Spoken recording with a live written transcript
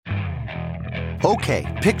Okay,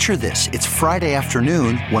 picture this. It's Friday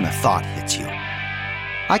afternoon when a thought hits you.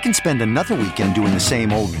 I can spend another weekend doing the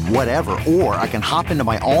same old whatever, or I can hop into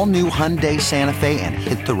my all-new Hyundai Santa Fe and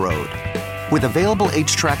hit the road. With available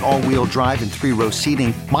H-Track all-wheel drive and 3-row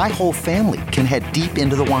seating, my whole family can head deep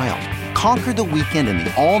into the wild. Conquer the weekend in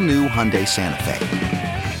the all-new Hyundai Santa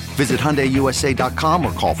Fe. Visit HyundaiUSA.com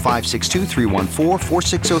or call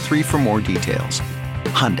 562-314-4603 for more details.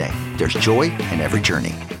 Hyundai, there's joy in every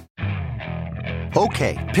journey.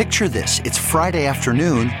 Okay, picture this. It's Friday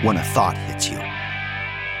afternoon when a thought hits you.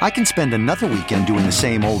 I can spend another weekend doing the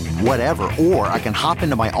same old whatever, or I can hop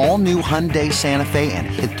into my all-new Hyundai Santa Fe and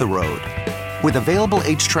hit the road. With available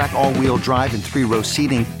H-Track all-wheel drive and 3-row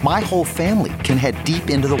seating, my whole family can head deep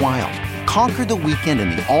into the wild. Conquer the weekend in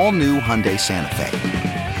the all-new Hyundai Santa Fe.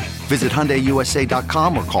 Visit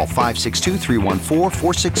HyundaiUSA.com or call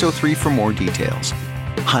 562-314-4603 for more details.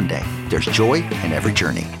 Hyundai, there's joy in every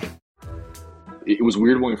journey. It was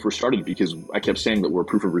weird when we first started because I kept saying that we're a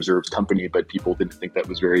proof of reserves company, but people didn't think that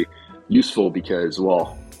was very useful because,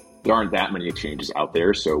 well, there aren't that many exchanges out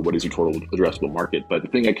there. So what is your total addressable market? But the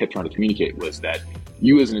thing I kept trying to communicate was that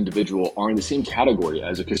you as an individual are in the same category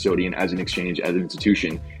as a custodian, as an exchange, as an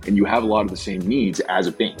institution, and you have a lot of the same needs as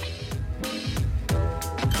a bank.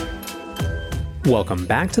 Welcome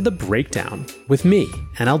back to The Breakdown with me,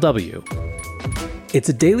 NLW. It's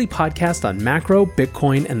a daily podcast on macro,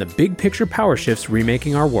 Bitcoin, and the big picture power shifts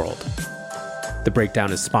remaking our world. The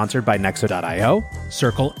Breakdown is sponsored by Nexo.io,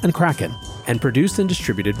 Circle, and Kraken, and produced and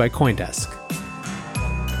distributed by CoinDesk.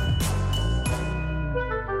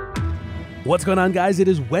 What's going on, guys? It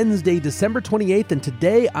is Wednesday, December 28th, and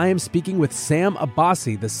today I am speaking with Sam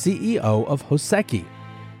Abbassi, the CEO of Hoseki.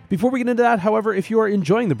 Before we get into that, however, if you are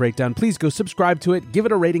enjoying The Breakdown, please go subscribe to it, give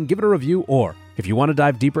it a rating, give it a review, or if you want to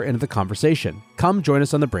dive deeper into the conversation, come join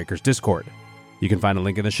us on the Breakers Discord. You can find a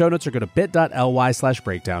link in the show notes or go to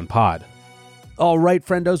bit.ly/breakdownpod. All right,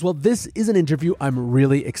 friendos. Well, this is an interview I'm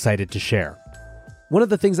really excited to share. One of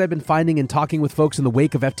the things I've been finding in talking with folks in the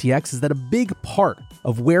wake of FTX is that a big part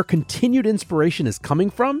of where continued inspiration is coming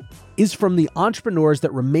from is from the entrepreneurs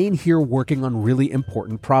that remain here working on really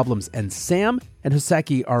important problems. And Sam and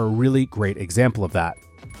Hoseki are a really great example of that.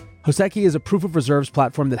 Hoseki is a proof of reserves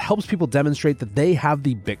platform that helps people demonstrate that they have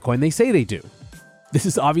the Bitcoin they say they do. This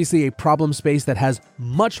is obviously a problem space that has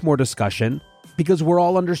much more discussion because we're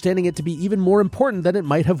all understanding it to be even more important than it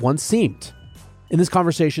might have once seemed. In this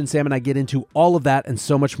conversation, Sam and I get into all of that and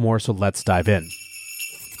so much more, so let's dive in.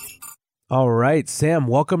 All right, Sam,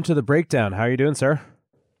 welcome to The Breakdown. How are you doing, sir?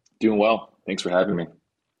 Doing well. Thanks for having me.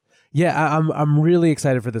 Yeah, I'm really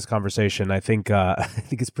excited for this conversation. I think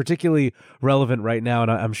it's particularly relevant right now,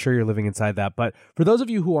 and I'm sure you're living inside that. But for those of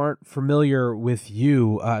you who aren't familiar with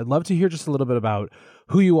you, I'd love to hear just a little bit about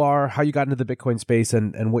who you are, how you got into the Bitcoin space,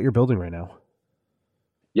 and what you're building right now.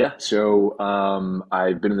 Yeah, so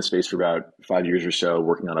I've been in the space for about 5 years or so,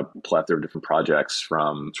 working on a plethora of different projects,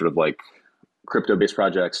 from sort of like crypto-based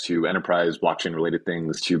projects to enterprise blockchain-related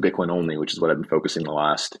things to Bitcoin only, which is what I've been focusing the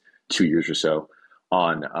last 2 years or so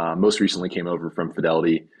on. Most recently came over from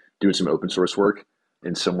Fidelity, doing some open source work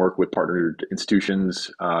and some work with partnered institutions,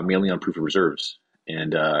 mainly on proof of reserves.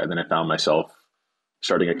 And then I found myself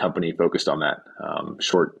starting a company focused on that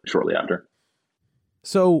shortly after.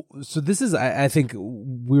 So this is, I think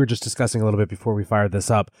we were just discussing a little bit before we fired this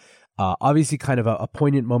up, obviously kind of a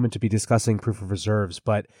poignant moment to be discussing proof of reserves,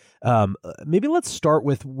 but maybe let's start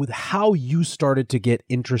with how you started to get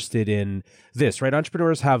interested in this, right?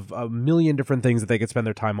 Entrepreneurs have a million different things that they could spend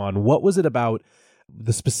their time on. What was it about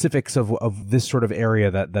the specifics of this sort of area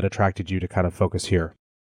that attracted you to kind of focus here?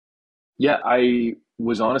 Yeah, I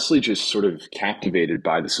was honestly just sort of captivated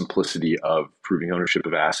by the simplicity of proving ownership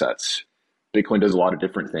of assets. Bitcoin does a lot of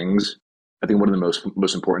different things. I think one of the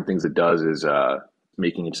most important things it does is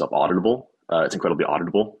making itself auditable. It's incredibly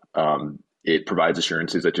auditable. It provides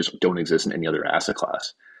assurances that just don't exist in any other asset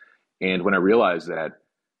class. And when I realized that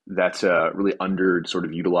that's a really under sort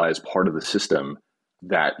of utilized part of the system,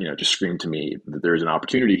 that just screamed to me that there's an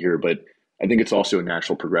opportunity here. But I think it's also a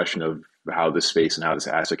natural progression of how this space and how this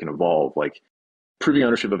asset can evolve. Like, proving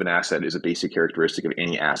ownership of an asset is a basic characteristic of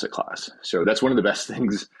any asset class. So that's one of the best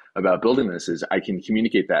things about building this is I can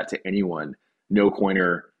communicate that to anyone, no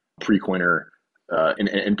coiner, pre-coiner,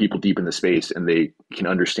 and people deep in the space, and they can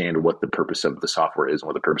understand what the purpose of the software is and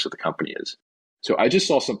what the purpose of the company is. So I just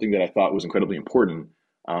saw something that I thought was incredibly important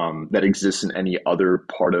that exists in any other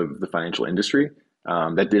part of the financial industry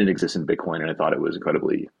that didn't exist in Bitcoin, and I thought it was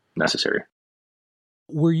incredibly necessary.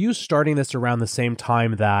 Were you starting this around the same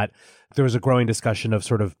time that there was a growing discussion of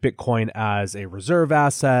sort of Bitcoin as a reserve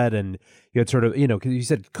asset? And you had sort of, because you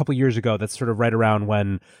said a couple of years ago, that's sort of right around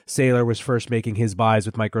when Saylor was first making his buys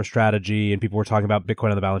with MicroStrategy and people were talking about Bitcoin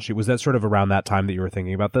on the balance sheet. Was that sort of around that time that you were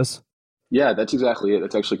thinking about this? Yeah, that's exactly it.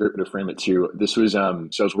 That's actually a great way to frame it too. This was, so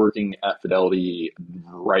I was working at Fidelity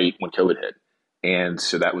right when COVID hit. And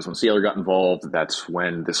so that was when Saylor got involved. That's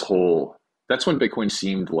when Bitcoin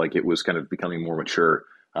seemed like it was kind of becoming more mature.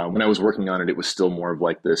 When I was working on it, it was still more of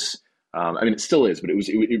like this, it still is, but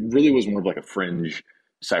it really was more of like a fringe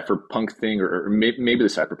cypherpunk thing, or maybe the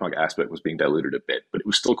cypherpunk aspect was being diluted a bit, but it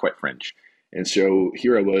was still quite fringe. And so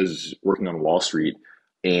here I was working on Wall Street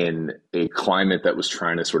in a climate that was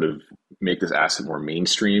trying to sort of make this asset more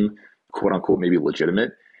mainstream, quote unquote, maybe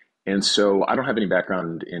legitimate. And so I don't have any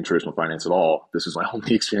background in traditional finance at all. This is my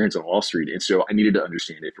only experience on Wall Street. And so I needed to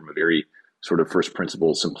understand it from a very sort of first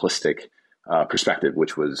principles, simplistic perspective,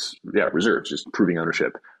 which was, reserves, just proving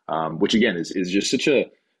ownership, which again is just such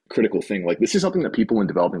a critical thing. Like this is something that people in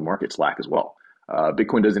developing markets lack as well.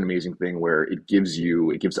 Bitcoin does an amazing thing where it gives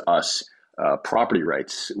us property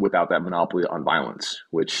rights without that monopoly on violence,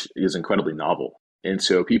 which is incredibly novel. And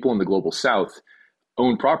so people in the global South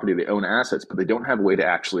own property, they own assets, but they don't have a way to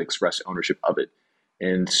actually express ownership of it.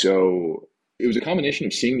 And so it was a combination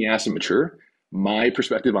of seeing the asset mature, my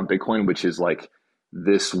perspective on Bitcoin, which is like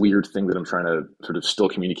this weird thing that I'm trying to sort of still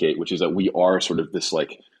communicate, which is that we are sort of this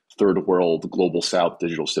like third world, global South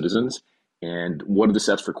digital citizens. And what are the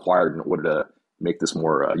steps required in order to make this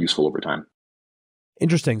more useful over time?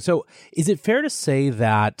 Interesting. So is it fair to say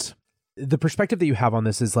that the perspective that you have on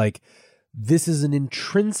this is like, this is an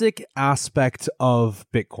intrinsic aspect of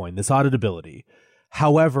Bitcoin, this auditability.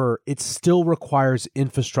 However, it still requires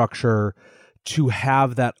infrastructure to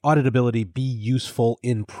have that auditability be useful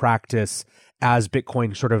in practice as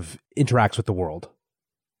Bitcoin sort of interacts with the world?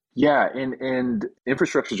 Yeah, and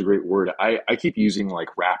infrastructure is a great word. I keep using like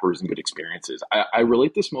wrappers and good experiences. I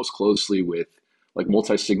relate this most closely with like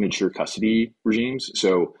multi-signature custody regimes.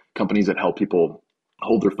 So companies that help people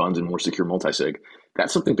hold their funds in more secure multi-sig.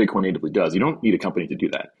 That's something Bitcoin natively does. You don't need a company to do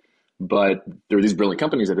that. But there are these brilliant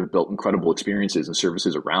companies that have built incredible experiences and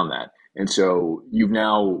services around that. And so you've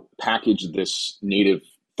now packaged this native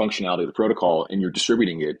functionality of the protocol and you're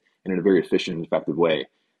distributing it in a very efficient and effective way.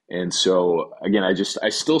 And so again, I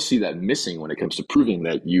still see that missing when it comes to proving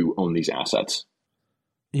that you own these assets.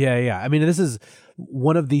 Yeah. I mean, this is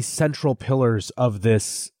one of the central pillars of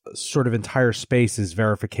this sort of entire space is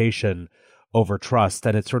verification over trust.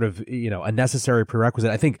 And it's sort of, a necessary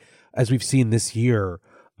prerequisite. I think as we've seen this year,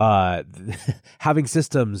 having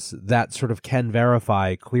systems that sort of can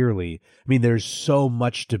verify clearly. I mean, there's so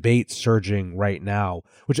much debate surging right now,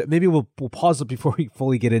 which maybe we'll pause it before we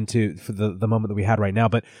fully get into for the moment that we had right now.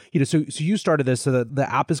 But so you started this. So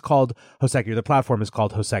the app is called Hoseki, or the platform is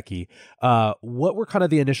called Hoseki. What were kind of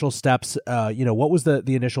the initial steps? What was the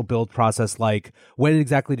initial build process like? When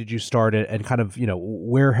exactly did you start it, and kind of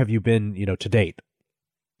where have you been to date?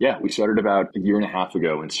 Yeah, we started about a year and a half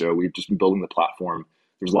ago, and so we've just been building the platform.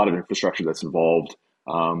 There's a lot of infrastructure that's involved.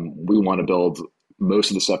 We want to build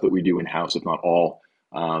most of the stuff that we do in-house, if not all.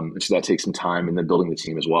 And so that takes some time, and then building the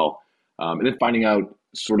team as well. And then finding out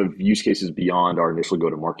sort of use cases beyond our initial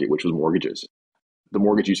go-to-market, which was mortgages. The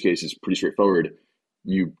mortgage use case is pretty straightforward.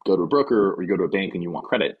 You go to a broker or you go to a bank and you want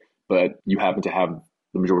credit, but you happen to have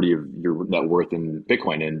the majority of your net worth in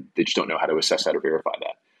Bitcoin, and they just don't know how to assess that or verify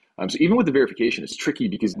that. So even with the verification, it's tricky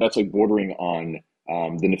because that's like bordering on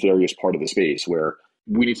the nefarious part of the space where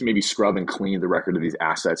we need to maybe scrub and clean the record of these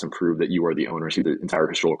assets and prove that you are the owner and see the entire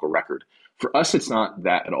historical record. For us, it's not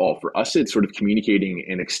that at all. For us, it's sort of communicating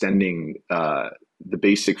and extending the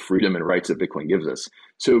basic freedom and rights that Bitcoin gives us.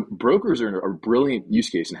 So brokers are a brilliant use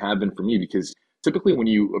case and have been for me because typically when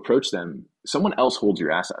you approach them, someone else holds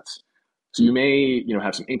your assets. So you may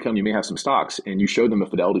have some income, you may have some stocks, and you show them a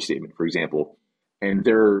Fidelity statement, for example, and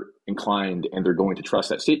they're inclined and they're going to trust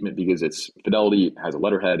that statement because it's Fidelity, has a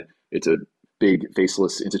letterhead, it's a big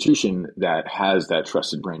faceless institution that has that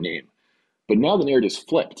trusted brand name. But now the narrative's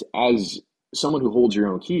flipped. As someone who holds your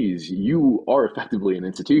own keys, you are effectively an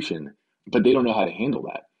institution, but they don't know how to handle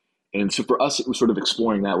that. And so for us, it was sort of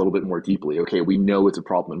exploring that a little bit more deeply. Okay, we know it's a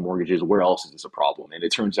problem in mortgages. Where else is this a problem? And it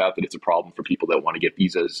turns out that it's a problem for people that want to get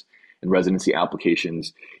visas and residency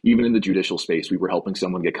applications. Even in the judicial space, we were helping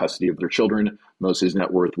someone get custody of their children. Most of his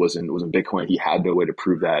net worth was in Bitcoin. He had no way to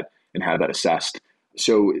prove that and have that assessed.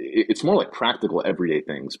 So it's more like practical everyday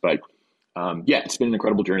things. But it's been an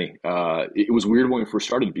incredible journey. It was weird when we first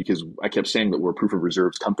started because I kept saying that we're a proof of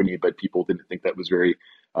reserves company, but people didn't think that was very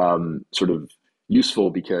sort of useful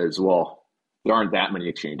because, well, there aren't that many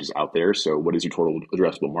exchanges out there. So what is your total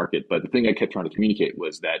addressable market? But the thing I kept trying to communicate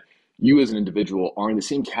was that you as an individual are in the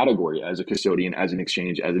same category as a custodian, as an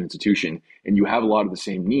exchange, as an institution, and you have a lot of the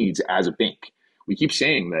same needs as a bank. We keep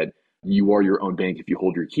saying that you are your own bank if you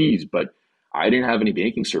hold your keys, but I didn't have any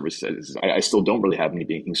banking services. I still don't really have any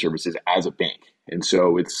banking services as a bank. And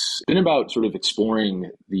so it's been about sort of exploring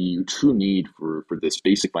the true need for this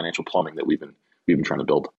basic financial plumbing that we've been trying to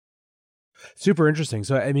build. Super interesting.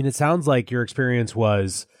 So, I mean, it sounds like your experience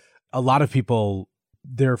was a lot of people,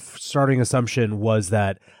 their starting assumption was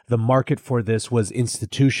that the market for this was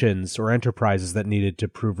institutions or enterprises that needed to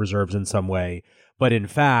prove reserves in some way. But in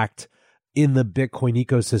fact, in the Bitcoin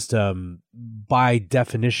ecosystem, by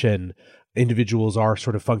definition, individuals are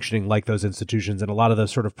sort of functioning like those institutions. And a lot of the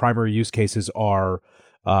sort of primary use cases are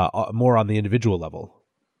more on the individual level.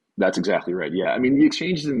 That's exactly right. Yeah. I mean, the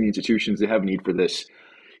exchanges and the institutions, they have a need for this.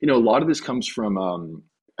 A lot of this comes from,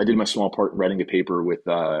 I did my small part writing a paper with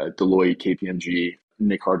Deloitte, KPMG,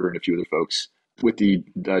 Nick Carter, and a few other folks with the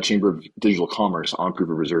Chamber of Digital Commerce on proof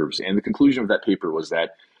of reserves. And the conclusion of that paper was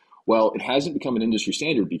that, well, it hasn't become an industry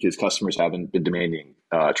standard because customers haven't been demanding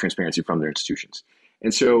transparency from their institutions.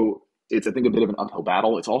 And so it's, I think, a bit of an uphill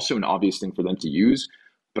battle. It's also an obvious thing for them to use.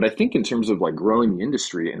 But I think in terms of like growing the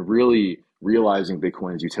industry and really realizing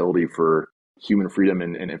Bitcoin's utility for human freedom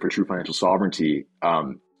and for true financial sovereignty,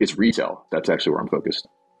 it's retail. That's actually where I'm focused.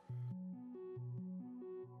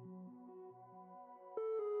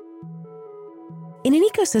 In an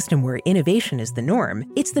ecosystem where innovation is the norm,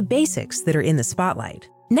 it's the basics that are in the spotlight.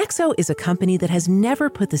 Nexo is a company that has never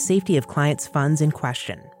put the safety of clients' funds in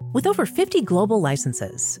question. With over 50 global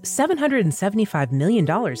licenses, $775 million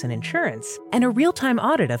in insurance, and a real-time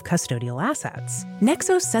audit of custodial assets,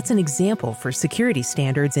 Nexo sets an example for security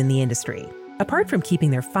standards in the industry. Apart from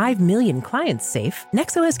keeping their 5 million clients safe,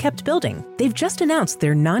 Nexo has kept building. They've just announced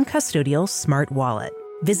their non-custodial smart wallet.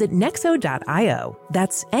 Visit nexo.io,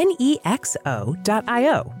 that's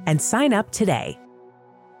NEXO.io, and sign up today.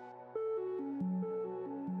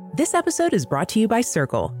 This episode is brought to you by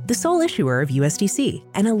Circle, the sole issuer of USDC,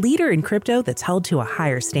 and a leader in crypto that's held to a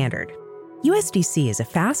higher standard. USDC is a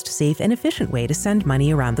fast, safe, and efficient way to send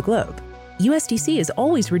money around the globe. USDC is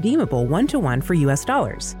always redeemable one-to-one for US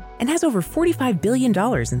dollars and has over $45 billion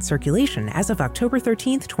in circulation as of October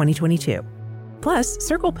 13th, 2022. Plus,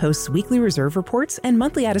 Circle posts weekly reserve reports and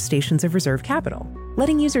monthly attestations of reserve capital,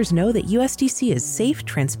 letting users know that USDC is safe,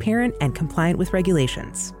 transparent, and compliant with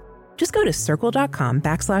regulations. Just go to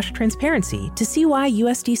circle.com/transparency to see why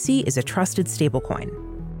USDC is a trusted stablecoin.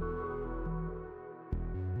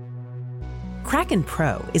 Kraken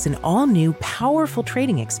Pro is an all-new, powerful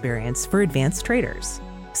trading experience for advanced traders.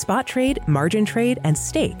 Spot trade, margin trade, and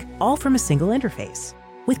stake, all from a single interface.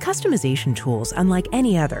 With customization tools unlike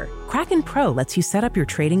any other, Kraken Pro lets you set up your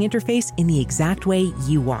trading interface in the exact way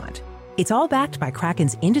you want. It's all backed by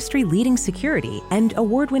Kraken's industry-leading security and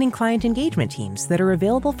award-winning client engagement teams that are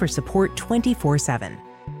available for support 24/7.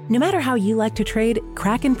 No matter how you like to trade,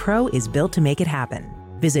 Kraken Pro is built to make it happen.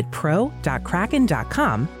 Visit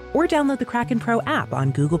pro.kraken.com or download the Kraken Pro app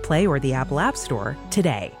on Google Play or the Apple App Store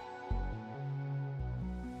today.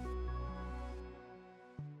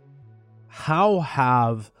 How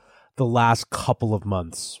have the last couple of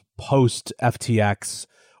months post FTX,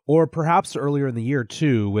 or perhaps earlier in the year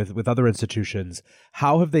too, with other institutions,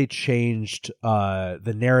 how have they changed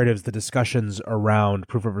the narratives, the discussions around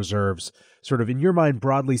proof of reserves, sort of in your mind,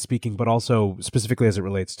 broadly speaking, but also specifically as it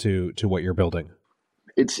relates to what you're building?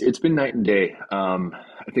 It's been night and day. I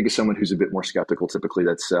think as someone who's a bit more skeptical, typically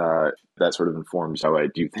that sort of informs how I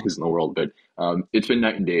do things in the world. But it's been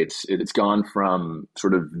night and day. It's gone from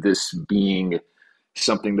sort of this being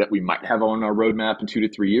something that we might have on our roadmap in 2 to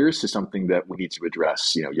 3 years to something that we need to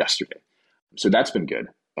address, yesterday. So that's been good.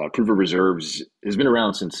 Proof of reserves has been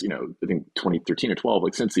around since, I think 2013 or 12,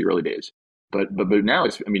 like since the early days. But now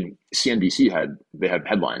CNBC had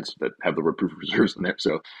headlines that have the word proof of reserves in there.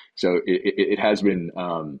 So it has been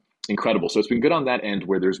incredible. So it's been good on that end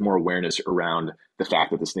where there's more awareness around the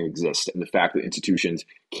fact that this thing exists and the fact that institutions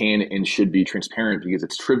can and should be transparent because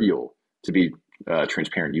it's trivial to be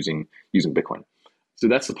transparent using Bitcoin. So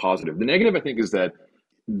that's the positive. The negative, I think, is that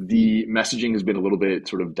the messaging has been a little bit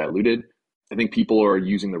sort of diluted. I think people are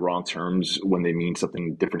using the wrong terms when they mean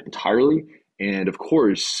something different entirely. And of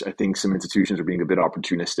course, I think some institutions are being a bit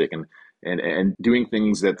opportunistic and doing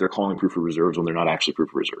things that they're calling proof of reserves when they're not actually proof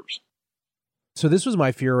of reserves. So this was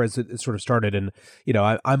my fear as it sort of started, and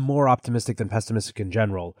I'm more optimistic than pessimistic in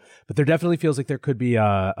general. But there definitely feels like there could be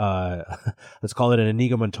let's call it an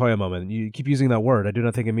Inigo Montoya moment. You keep using that word. I do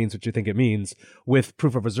not think it means what you think it means with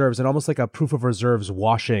proof of reserves, and almost like a proof of reserves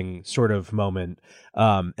washing sort of moment.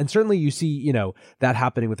 And certainly you see that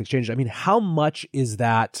happening with exchanges. I mean, how much is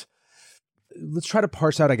that? Let's try to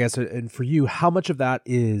parse out, I guess, and for you, how much of that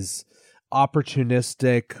is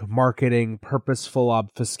opportunistic marketing, purposeful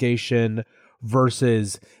obfuscation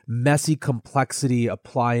versus messy complexity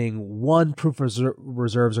applying one proof of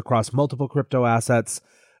reserves across multiple crypto assets,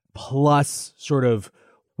 plus sort of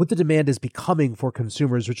what the demand is becoming for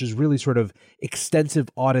consumers, which is really sort of extensive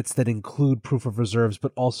audits that include proof of reserves,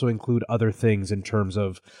 but also include other things in terms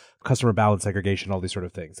of customer balance segregation, all these sort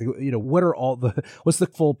of things. What's the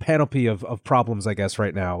full panoply of problems, I guess,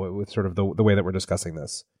 right now with sort of the way that we're discussing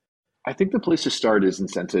this? I think the place to start is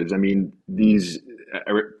incentives. I mean, these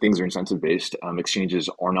things are incentive-based. Exchanges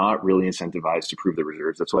are not really incentivized to prove their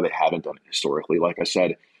reserves. That's why they haven't done it historically. Like I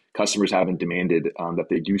said, customers haven't demanded that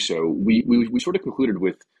they do so. We sort of concluded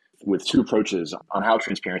with two approaches on how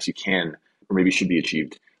transparency can or maybe should be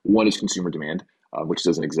achieved. One is consumer demand, which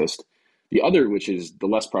doesn't exist. The other, which is the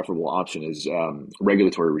less preferable option, is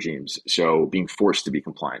regulatory regimes. So being forced to be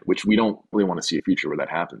compliant, which we don't really want to see a future where that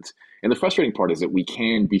happens. And the frustrating part is that we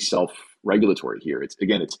can be self-regulatory here. It's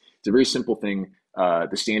a very simple thing.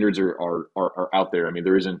 The standards are out there. I mean,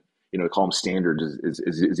 there isn't, to call them standards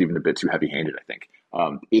is even a bit too heavy-handed, I think.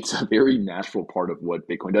 It's a very natural part of what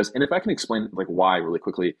Bitcoin does. And if I can explain like why really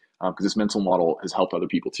quickly, because this mental model has helped other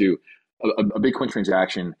people too. A Bitcoin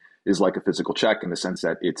transaction is like a physical check in the sense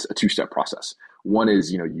that it's a two-step process. One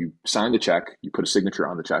is, you sign the check, you put a signature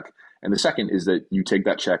on the check. And the second is that you take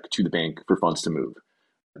that check to the bank for funds to move.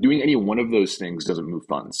 Doing any one of those things doesn't move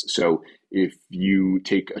funds. So if you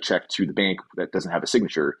take a check to the bank that doesn't have a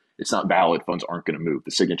signature, it's not valid. Funds aren't going to move.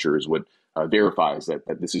 The signature is what verifies that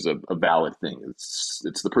this is a valid thing.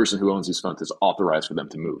 It's the person who owns these funds is authorized for them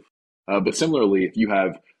to move. But similarly, if you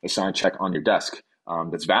have a signed check on your desk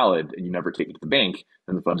that's valid and you never take it to the bank,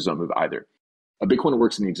 then the funds don't move either. A Bitcoin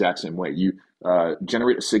works in the exact same way. You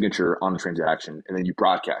generate a signature on the transaction and then you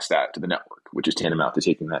broadcast that to the network, which is tantamount to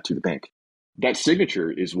taking that to the bank. That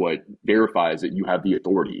signature is what verifies that you have the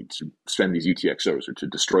authority to spend these UTXOs or to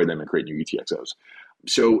destroy them and create new UTXOs.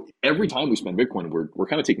 So every time we spend Bitcoin, we're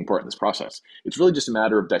kind of taking part in this process. It's really just a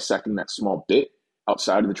matter of dissecting that small bit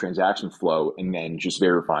outside of the transaction flow and then just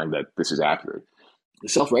verifying that this is accurate. The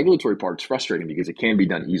self-regulatory part is frustrating because it can be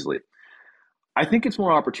done easily. I think it's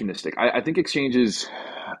more opportunistic. I think exchanges,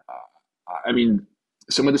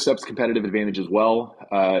 some of the stuff's competitive advantage as well.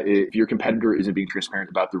 If your competitor isn't being transparent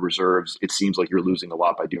about the reserves, it seems like you're losing a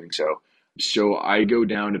lot by doing so. So I go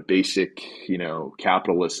down to basic,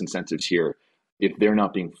 capitalist incentives here. If they're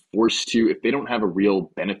not being forced to, if they don't have a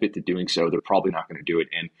real benefit to doing so, they're probably not going to do it.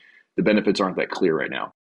 And the benefits aren't that clear right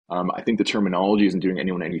now. I think the terminology isn't doing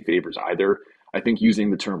anyone any favors either. I think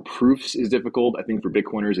using the term proofs is difficult. I think for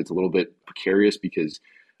Bitcoiners, it's a little bit precarious because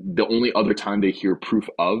the only other time they hear proof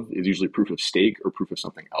of is usually proof of stake or proof of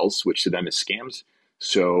something else, which to them is scams.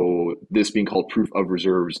 So this being called proof of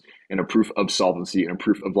reserves and a proof of solvency and a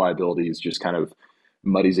proof of liabilities just kind of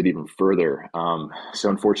muddies it even further. So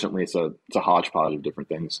unfortunately, it's a hodgepodge of different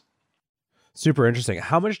things. Super interesting.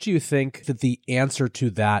 How much do you think that the answer to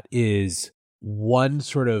that is one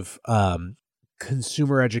sort of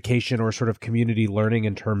consumer education or sort of community learning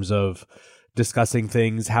in terms of discussing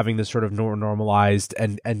things, having this sort of normalized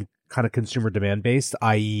and kind of consumer demand based,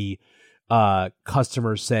 i.e.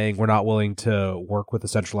 Customers saying we're not willing to work with a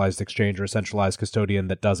centralized exchange or a centralized custodian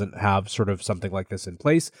that doesn't have sort of something like this in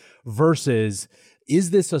place, versus is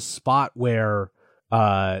this a spot where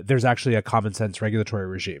there's actually a common sense regulatory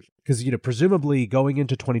regime? Because, presumably going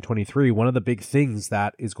into 2023, one of the big things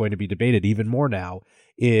that is going to be debated even more now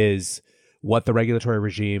is what the regulatory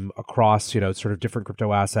regime across, sort of different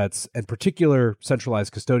crypto assets and particular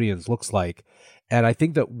centralized custodians looks like. And I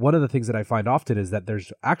think that one of the things that I find often is that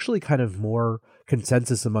there's actually kind of more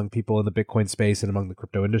consensus among people in the Bitcoin space and among the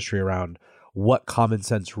crypto industry around what common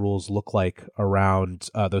sense rules look like around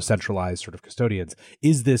those centralized sort of custodians.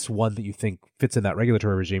 Is this one that you think fits in that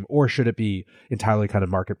regulatory regime, or should it be entirely kind of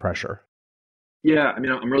market pressure? Yeah,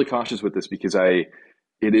 I'm really cautious with this because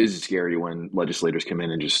it is scary when legislators come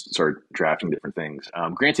in and just start drafting different things.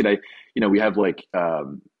 Granted, we have like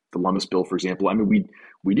the Lummis bill, for example.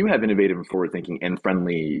 We do have innovative and forward-thinking and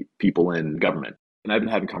friendly people in government. And I've been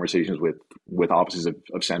having conversations with offices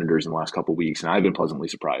of senators in the last couple of weeks, and I've been pleasantly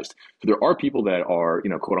surprised. So there are people that are,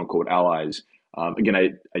 quote unquote allies. Again,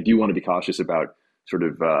 I do want to be cautious about sort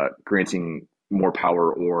of granting more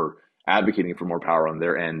power or advocating for more power on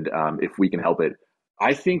their end if we can help it.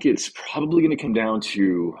 I think it's probably going to come down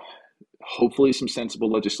to hopefully some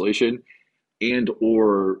sensible legislation and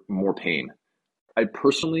or more pain. I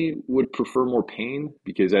personally would prefer more pain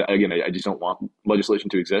because, again, I just don't want legislation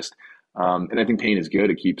to exist. And I think pain is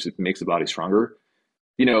good. It makes the body stronger.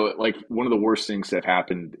 Like one of the worst things that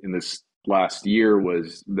happened in this last year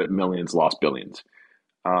was that millions lost billions.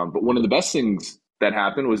 But one of the best things that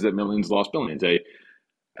happened was that millions lost billions.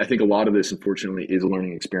 I think a lot of this, unfortunately, is a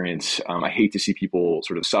learning experience. I hate to see people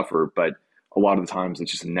sort of suffer, but a lot of the times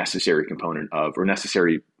it's just a necessary component of, or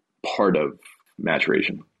necessary part of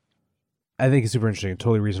maturation. I think it's super interesting.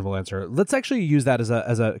 Totally reasonable answer. Let's actually use that as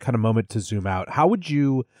a kind of moment to zoom out. How would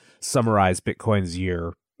you summarize Bitcoin's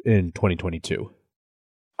year in 2022?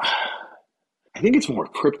 I think it's more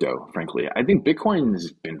crypto, frankly. I think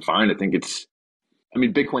Bitcoin's been fine.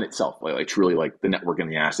 Bitcoin itself, like truly like the network and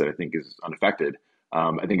the asset, I think is unaffected.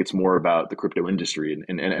 I think it's more about the crypto industry.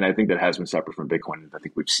 And I think that has been separate from Bitcoin. I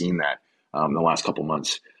think we've seen that in the last couple of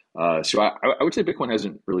months. So I would say Bitcoin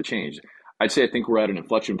hasn't really changed. I'd say I think we're at an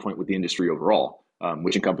inflection point with the industry overall,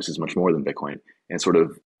 which encompasses much more than Bitcoin, and sort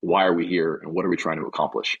of why are we here and what are we trying to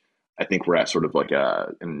accomplish? I think we're at sort of like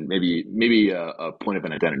maybe a point of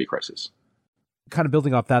an identity crisis. Kind of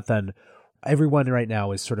building off that then, everyone right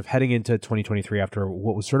now is sort of heading into 2023 after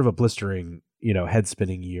what was sort of a blistering, head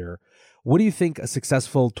spinning year. What do you think a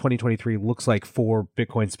successful 2023 looks like for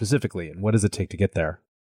Bitcoin specifically, and what does it take to get there?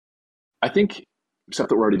 I think stuff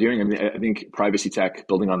that we're already doing. I think privacy tech,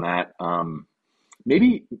 building on that.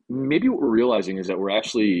 Maybe what we're realizing is that we're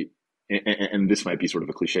actually, and this might be sort of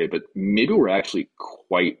a cliche, but maybe we're actually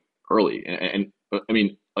quite early, and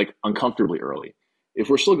like uncomfortably early. If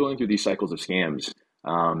we're still going through these cycles of scams,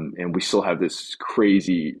 and we still have this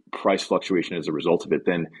crazy price fluctuation as a result of it,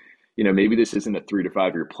 then maybe this isn't a 3 to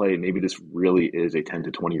 5 year play. Maybe this really is a 10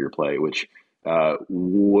 to 20 year play, which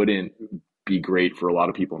wouldn't be great for a lot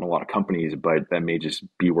of people and a lot of companies, but that may just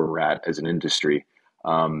be where we're at as an industry.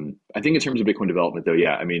 I think in terms of Bitcoin development, though,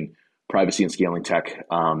 privacy and scaling tech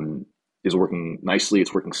is working nicely.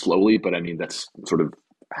 It's working slowly, but that's sort of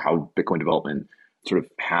how Bitcoin development sort of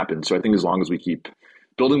happens. So I think as long as we keep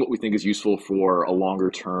building what we think is useful for a longer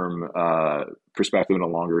term perspective and a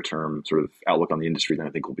longer term sort of outlook on the industry, then I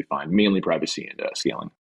think we'll be fine. Mainly privacy and scaling.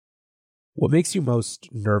 What makes you most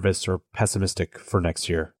nervous or pessimistic for next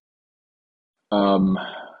year?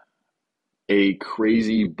 A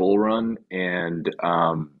crazy bull run and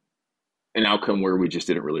an outcome where we just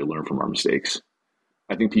didn't really learn from our mistakes.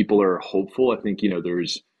 I think people are hopeful. I think,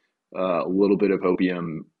 there's a little bit of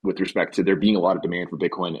hopium with respect to there being a lot of demand for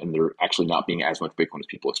Bitcoin and there actually not being as much Bitcoin as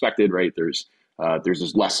people expected, right? There's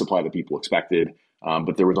just less supply that people expected,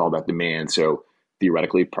 but there was all that demand. So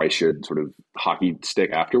theoretically, price should sort of hockey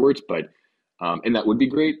stick afterwards, but and that would be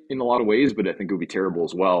great in a lot of ways, but I think it would be terrible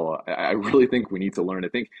as well. I really think we need to learn. I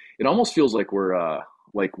think it almost feels like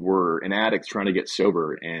we're an addict trying to get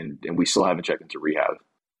sober and we still haven't checked into rehab.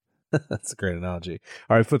 That's a great analogy.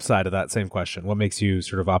 All right, flip side of that same question. What makes you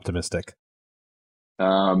sort of optimistic?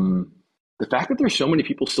 The fact that there's so many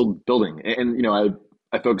people still building, and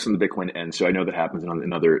I focus on the Bitcoin end, so I know that happens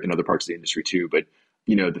in other parts of the industry too. But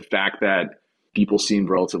the fact that people seem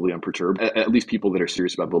relatively unperturbed, at least people that are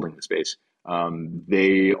serious about building the space,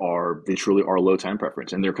 they truly are low time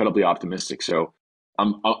preference, and they're incredibly optimistic. So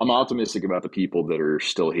I'm optimistic about the people that are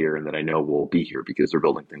still here and that I know will be here because they're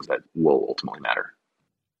building things that will ultimately matter.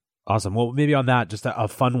 Awesome. Well, maybe on that, just a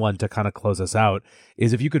fun one to kind of close us out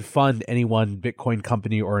is if you could fund any one Bitcoin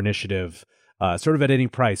company or initiative sort of at any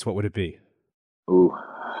price, what would it be? Ooh,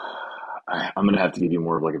 I'm going to have to give you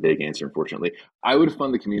more of like a vague answer, unfortunately. I would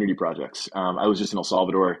fund the community projects. I was just in El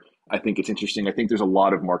Salvador. I think it's interesting. I think there's a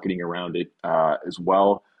lot of marketing around it as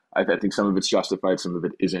well. I think some of it's justified, some of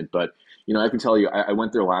it isn't. But, I can tell you, I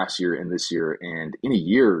went there last year and this year, and in a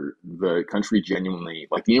year, the country genuinely,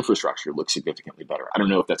 like the infrastructure looks significantly better. I don't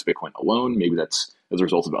know if that's Bitcoin alone. Maybe that's as a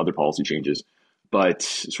result of other policy changes. But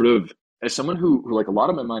sort of as someone who like a lot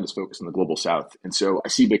of my mind is focused on the global South. And so I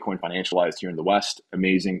see Bitcoin financialized here in the West.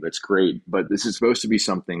 Amazing. That's great. But this is supposed to be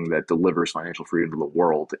something that delivers financial freedom to the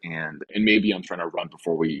world. And maybe I'm trying to run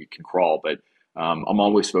before we can crawl, but I'm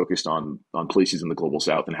always focused on places in the global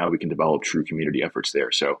South and how we can develop true community efforts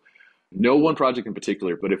there. So no one project in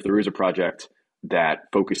particular, but if there is a project that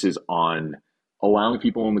focuses on allowing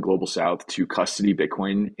people in the global South to custody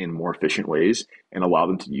Bitcoin in more efficient ways and allow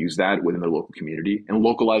them to use that within their local community and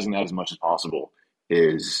localizing that as much as possible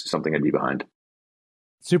is something I'd be behind.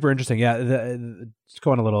 Super interesting. Yeah. Just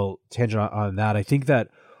go on a little tangent on that. I think that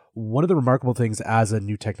one of the remarkable things as a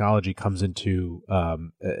new technology comes into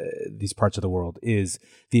these parts of the world is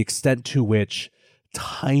the extent to which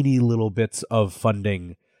tiny little bits of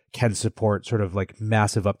funding can support sort of like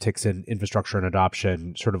massive upticks in infrastructure and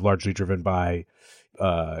adoption, sort of largely driven by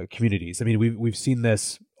communities. I mean, we've seen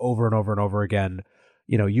this over and over and over again.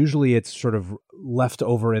 Usually it's sort of left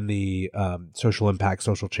over in the social impact,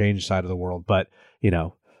 social change side of the world, but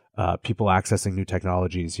people accessing new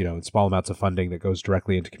technologies, and small amounts of funding that goes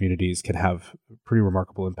directly into communities can have pretty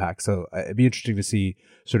remarkable impact. So it'd be interesting to see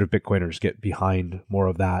sort of Bitcoiners get behind more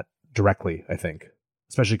of that directly, I think,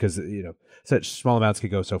 especially because, such small amounts could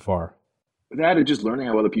go so far. That and just learning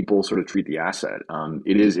how other people sort of treat the asset.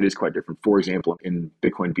 It is quite different. For example, in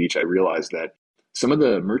Bitcoin Beach, I realized that some of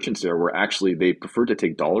the merchants there were actually, they preferred to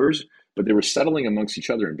take dollars, but they were settling amongst each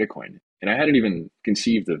other in Bitcoin. And I hadn't even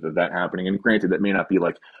conceived of that happening. And granted, that may not be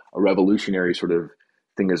like a revolutionary sort of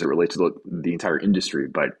thing as it relates to the entire industry,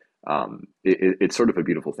 but it's sort of a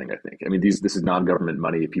beautiful thing, I think. I mean, this is non-government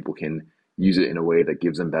money. If people can use it in a way that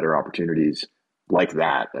gives them better opportunities like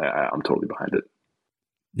that, I'm totally behind it.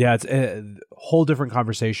 Yeah, it's a whole different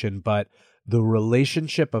conversation, but the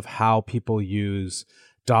relationship of how people use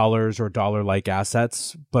dollars or dollar-like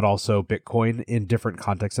assets, but also Bitcoin in different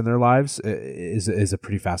contexts in their lives is a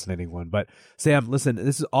pretty fascinating one. But Sam, listen,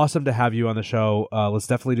 this is awesome to have you on the show. Let's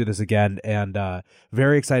definitely do this again, and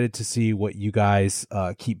very excited to see what you guys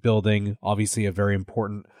keep building. Obviously, a very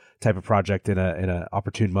important type of project in a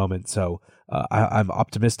opportune moment. So I'm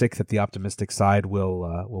optimistic that the optimistic side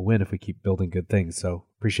will win if we keep building good things. So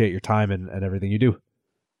appreciate your time and everything you do.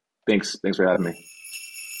 Thanks for having me.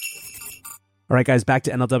 All right, guys, back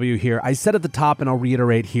to NLW here. I said at the top, and I'll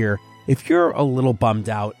reiterate here, if you're a little bummed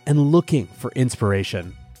out and looking for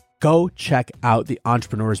inspiration, go check out the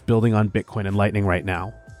entrepreneurs building on Bitcoin and Lightning right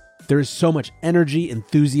now. There is so much energy,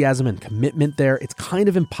 enthusiasm, and commitment there, it's kind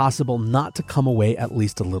of impossible not to come away at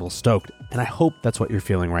least a little stoked. And I hope that's what you're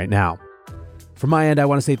feeling right now. From my end, I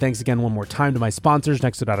want to say thanks again one more time to my sponsors,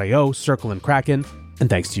 Nexo.io, Circle, and Kraken, and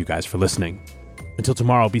thanks to you guys for listening. Until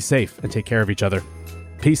tomorrow, be safe and take care of each other.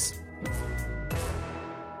 Peace.